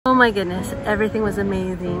my goodness, everything was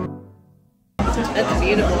amazing. That's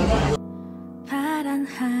beautiful.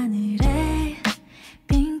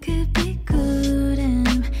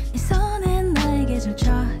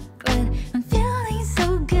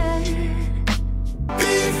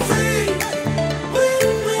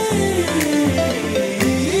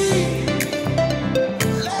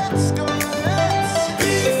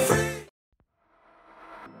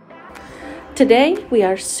 Today, we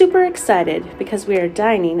are super excited because we are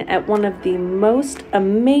dining at one of the most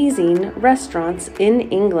amazing restaurants in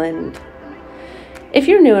England. If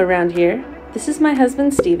you're new around here, this is my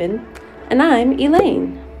husband Stephen, and I'm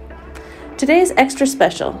Elaine. Today is extra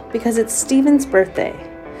special because it's Stephen's birthday,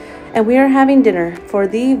 and we are having dinner for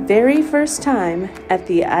the very first time at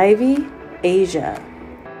the Ivy Asia.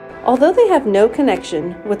 Although they have no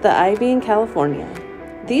connection with the Ivy in California,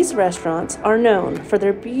 these restaurants are known for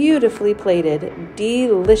their beautifully plated,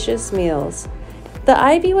 delicious meals. The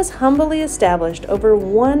Ivy was humbly established over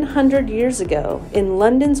 100 years ago in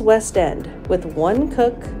London's West End with 1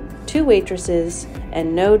 cook, 2 waitresses,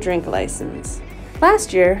 and no drink license.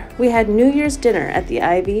 Last year, we had New Year's dinner at the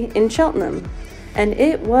Ivy in Cheltenham, and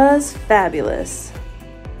it was fabulous.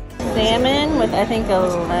 Salmon with, I think, a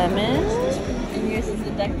lemon. And here's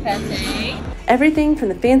the duck pate. Everything from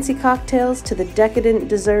the fancy cocktails to the decadent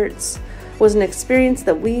desserts was an experience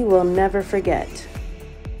that we will never forget.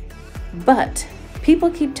 But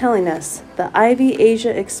people keep telling us the Ivy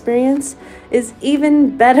Asia experience is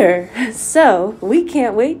even better, so we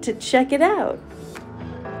can't wait to check it out.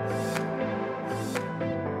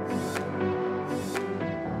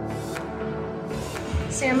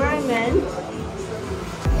 Samurai men,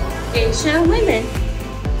 Asian women.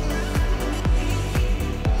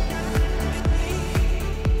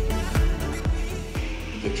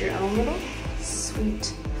 Get your own little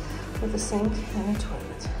suite with a sink and a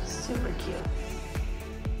toilet. Super cute.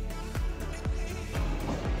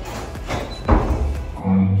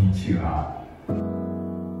 Konnichiwa.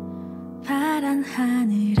 파란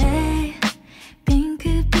하늘에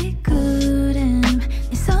핑크빛 구름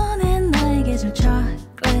네 손에 나에게 줄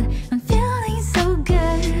chocolate I'm feeling so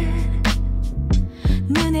good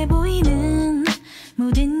눈에 보이는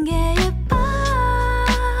모든 게 예뻐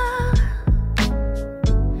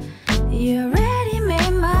You already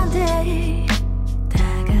made my day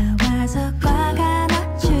다가와서 꽉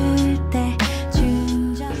안아줄 때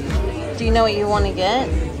중전 Do you know what you want to get?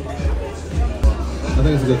 I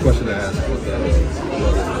think it's a good question to ask.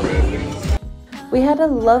 We had a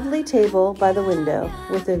lovely table by the window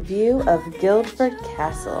with a view of Guildford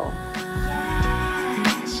Castle.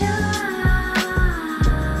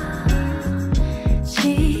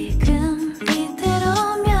 지금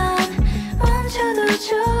이대로면 멈춰도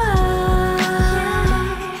좋아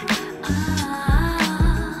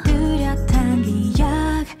뚜렷한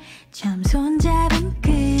기억 처음 손잡은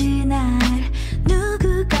그날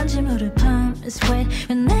누구 건지 모를 palm sweat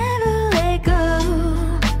We'll never let go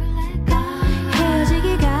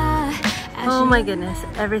Oh my goodness,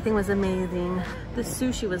 everything was amazing. The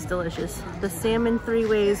sushi was delicious. The salmon 3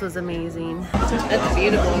 ways was amazing. That's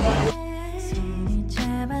beautiful.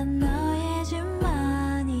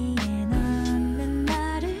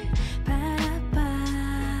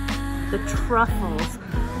 The truffles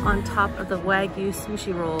on top of the Wagyu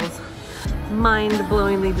sushi rolls,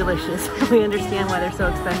 mind-blowingly delicious. We understand why they're so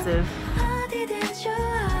expensive.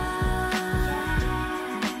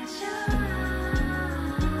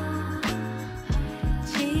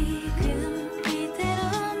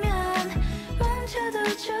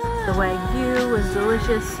 The Wagyu was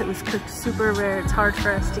delicious. It was cooked super rare. It's hard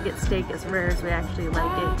for us to get steak as rare as we actually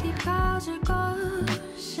like it.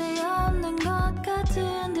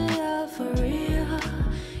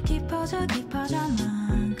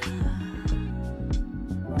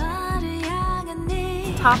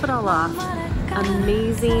 Top it all off,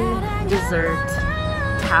 amazing dessert.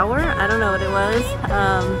 Tower? I don't know what it was.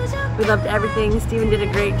 We loved everything. Stephen did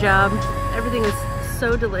a great job. Everything was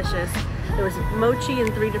so delicious. There was mochi in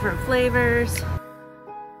 3 different flavors.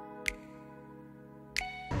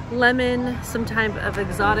 Lemon, some type of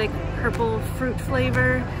exotic purple fruit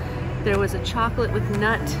flavor. There was a chocolate with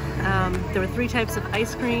nut. There were 3 types of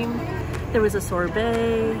ice cream. There was a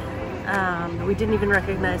sorbet. We didn't even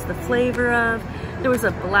recognize the flavor of. There was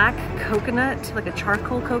a black coconut, like a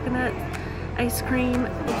charcoal coconut ice cream.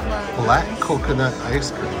 Black coconut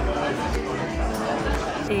ice cream.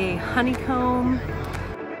 A honeycomb.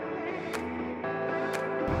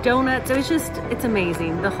 Donuts. It was just, it's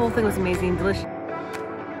amazing. The whole thing was amazing, delicious.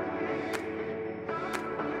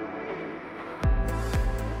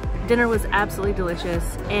 Dinner was absolutely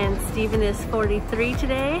delicious, and Stephen is 43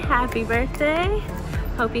 today. Happy birthday.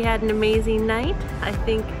 Hope he had an amazing night. I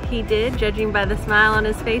think he did, judging by the smile on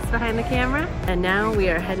his face behind the camera. And now we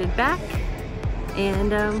are headed back,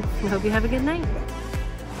 and I hope you have a good night.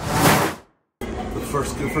 The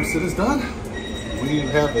first Guildford sit is done. We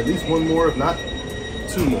have at least one more, if not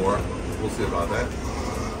two more. We'll see about that.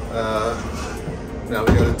 Now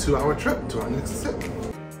we got a 2-hour trip to our next sit.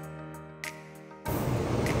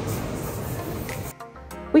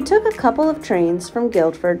 We took a couple of trains from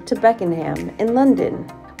Guildford to Beckenham in London,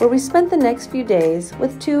 where we spent the next few days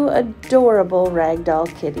with 2 adorable Ragdoll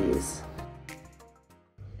kitties.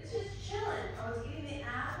 It's just chilling. I was eating the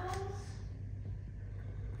apples.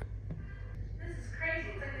 This is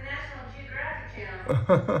crazy. It's like the National Geographic Channel.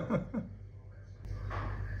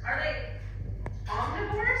 Are they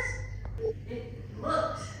omnivores? It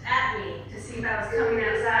looked at me to see if I was coming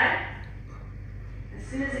outside. As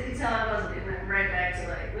soon as it could tell I wasn't, it went right back to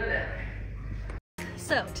like, whatever.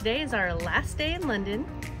 So today is our last day in London.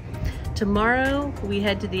 Tomorrow we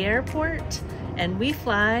head to the airport and we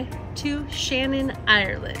fly to Shannon,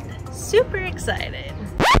 Ireland. Super excited.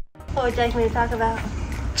 What would you like me to talk about?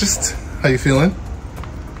 Just, how you feeling?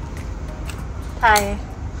 Hi.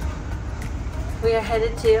 We are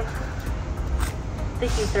headed to the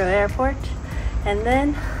Heathrow airport and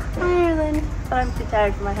then Ireland. But I'm too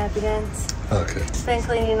tired for my happy dance. Okay. Been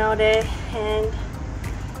cleaning all day and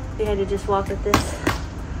we had to just walk with this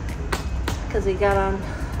because we got on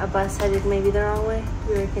a bus headed maybe the wrong way.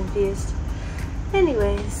 We were confused.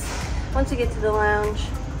 Anyways, once we get to the lounge,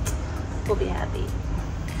 we'll be happy.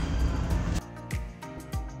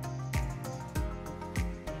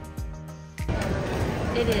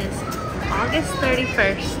 It is August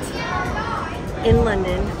 31st in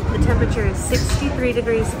London. The temperature is 63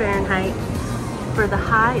 degrees Fahrenheit. For the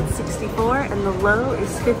high, it's 64 and the low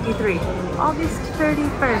is 53. August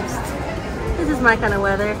 31st. This is my kind of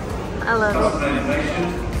weather. I love it.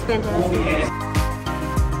 It's fantastic.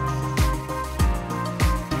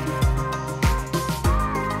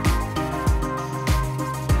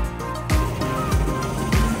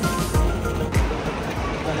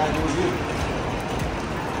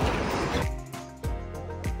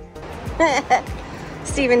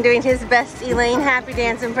 Steven doing his best Elaine happy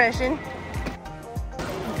dance impression.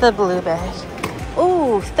 The blue bag.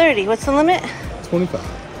 Ooh, 30. What's the limit? 25.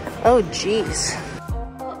 Oh, geez.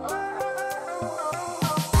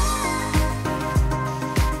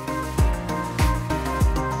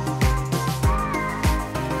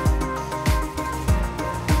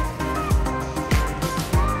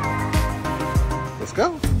 Let's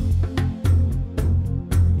go.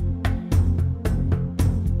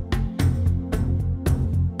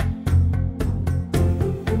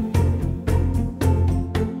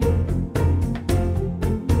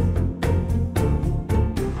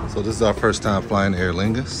 So this is our first time flying Aer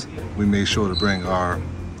Lingus. We made sure to bring our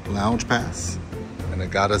lounge pass and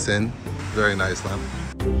it got us in. Very nice lounge.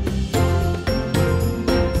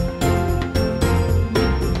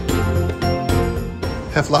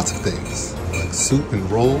 Have lots of things like soup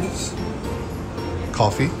and rolls,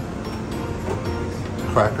 coffee,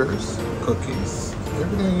 crackers, cookies,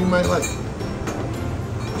 everything you might like.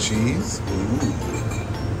 Cheese, ooh.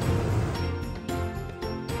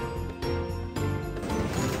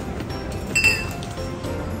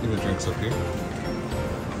 Even drinks up here.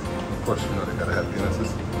 Of course, you know they gotta have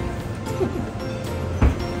Guinnesses.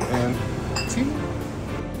 And tea.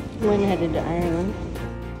 When headed to Ireland.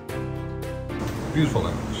 Beautiful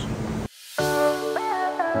lounge.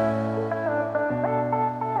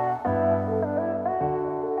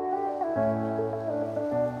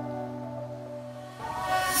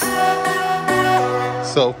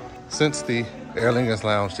 So, since the Aer Lingus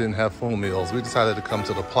Lounge didn't have full meals, we decided to come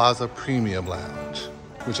to the Plaza Premium Lounge,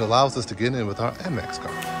 which allows us to get in with our Amex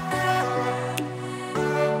card.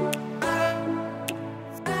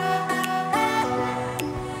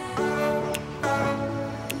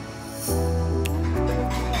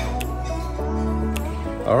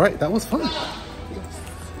 All right, that was fun.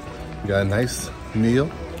 We got a nice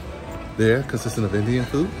meal there consisting of Indian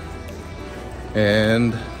food.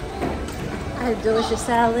 And I had a delicious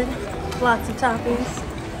salad, lots of toppings,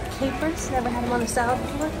 capers, never had them on a salad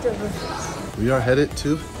before, delicious. we are headed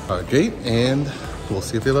to our gate and we'll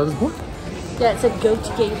see if they let us board. Yeah, it said go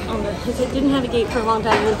to gate on the, it didn't have a gate for a long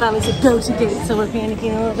time and then finally said go to gate, so we're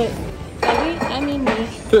panicking a little bit. I mean me.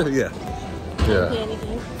 Yeah.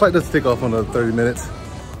 Panicking. Flight doesn't take off on another 30 minutes.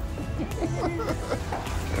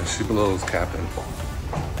 And she blows Captain.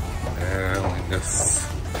 Aer Lingus.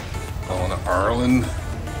 Going to Ireland.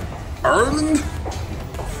 Ireland?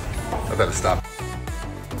 I better stop.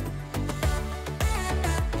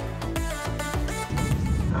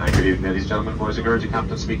 I Good evening, ladies and gentlemen, boys and girls. Your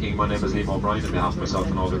captain speaking. My name is Liam O'Brien. On behalf of myself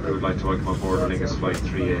and all the crew, I'd like to welcome aboard Aer Lingus Flight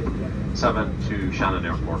 387 to Shannon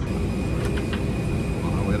Airport.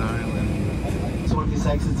 On our way to Ireland. So on this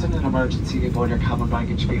exit's in an emergency, leave all your cabin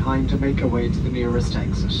baggage behind and make your way to the nearest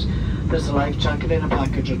exit. There's a life jacket in a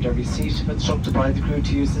package under every seat. If instructed by the crew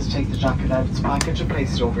to use this, take the jacket out of its package and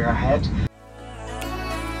place it over your head.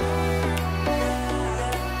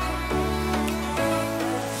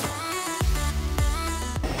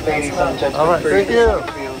 Ladies and gentlemen, all right, thank you.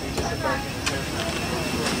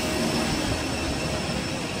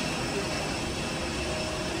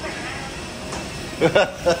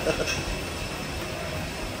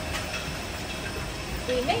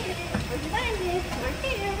 We made it. We're landed. We're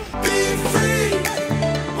here. Be free.